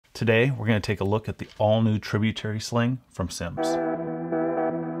Today, we're going to take a look at the all-new Tributary Sling from Simms. Hey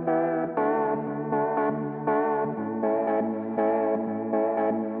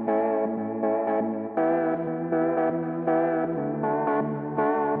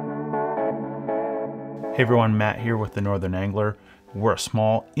everyone, Matt here with the Northern Angler. We're a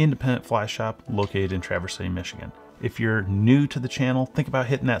small, independent fly shop located in Traverse City, Michigan. If you're new to the channel, think about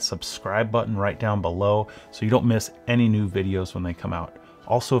hitting that subscribe button right down below so you don't miss any new videos when they come out.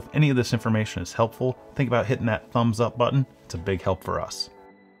 Also, if any of this information is helpful, think about hitting that thumbs up button. It's a big help for us.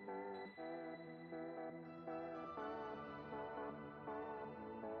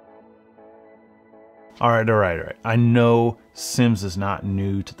 All right. I know Simms is not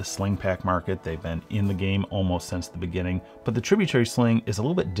new to the sling pack market. They've been in the game almost since the beginning, but the Tributary Sling is a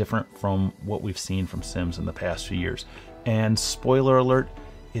little bit different from what we've seen from Simms in the past few years. And spoiler alert,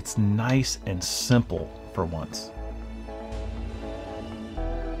 it's nice and simple for once.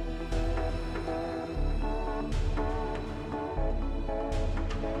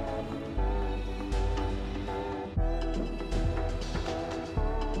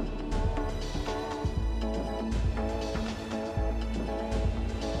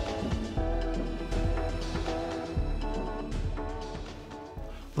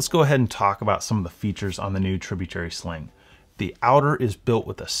 Let's go ahead and talk about some of the features on the new Tributary Sling. The outer is built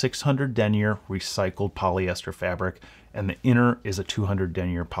with a 600 denier recycled polyester fabric, and the inner is a 200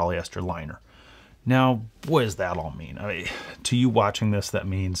 denier polyester liner. Now, what does that all mean? I mean, to you watching this, that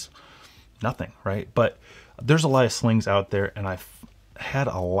means nothing, right? But there's a lot of slings out there, and I've had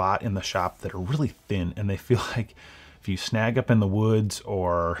a lot in the shop that are really thin, and they feel like if you snag up in the woods,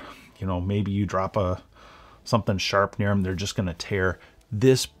 or maybe you drop something sharp near them, they're just going to tear.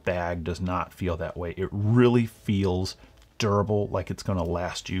 This bag does not feel that way. It really feels durable, like it's going to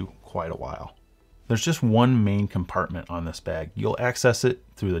last you quite a while. There's just one main compartment on this bag. You'll access it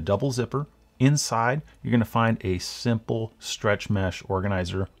through the double zipper. Inside, you're going to find a simple stretch mesh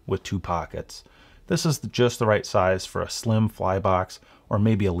organizer with 2 pockets. This is just the right size for a slim fly box or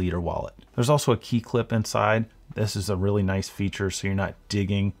maybe a leader wallet. There's also a key clip inside. This is a really nice feature so you're not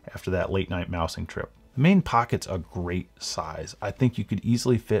digging after that late night mousing trip. The main pocket's a great size. I think you could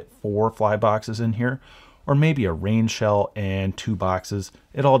easily fit 4 fly boxes in here, or maybe a rain shell and 2 boxes.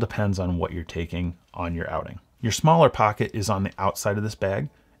 It all depends on what you're taking on your outing. Your smaller pocket is on the outside of this bag.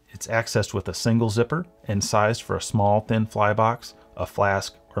 It's accessed with a single zipper and sized for a small thin fly box, a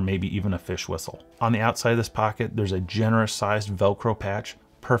flask, or maybe even a fish whistle. On the outside of this pocket, there's a generous sized Velcro patch,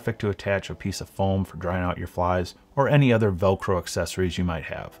 perfect to attach a piece of foam for drying out your flies, or any other Velcro accessories you might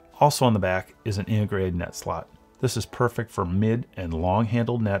have. Also on the back is an integrated net slot. This is perfect for mid and long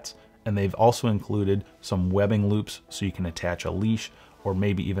handled nets, and they've also included some webbing loops so you can attach a leash or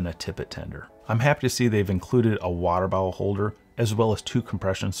maybe even a tippet tender. I'm happy to see they've included a water bottle holder as well as 2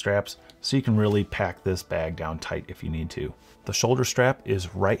 compression straps so you can really pack this bag down tight if you need to. The shoulder strap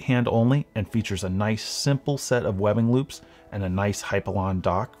is right hand only and features a nice simple set of webbing loops and a nice Hypalon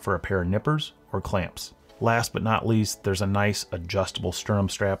dock for a pair of nippers or clamps. Last but not least, there's a nice adjustable sternum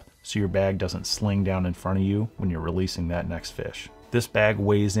strap so your bag doesn't sling down in front of you when you're releasing that next fish. This bag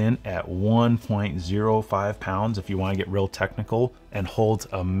weighs in at 1.05 pounds if you want to get real technical, and holds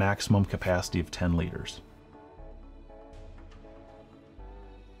a maximum capacity of 10 liters.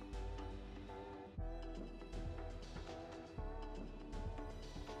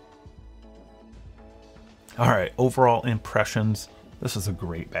 All right, overall impressions, this is a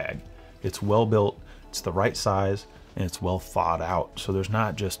great bag. It's well built, it's the right size, and it's well thought out. So there's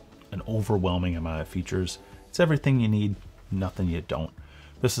not just an overwhelming amount of features. It's everything you need, nothing you don't.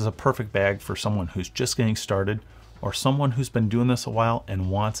 This is a perfect bag for someone who's just getting started or someone who's been doing this a while and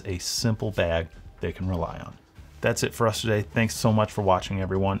wants a simple bag they can rely on. That's it for us today. Thanks so much for watching,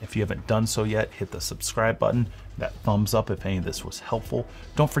 everyone. If you haven't done so yet, hit the subscribe button, that thumbs up if any of this was helpful.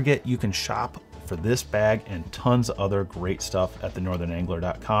 Don't forget you can shop for this bag and tons of other great stuff at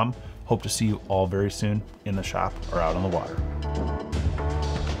thenorthernangler.com. Hope to see you all very soon in the shop or out on the water.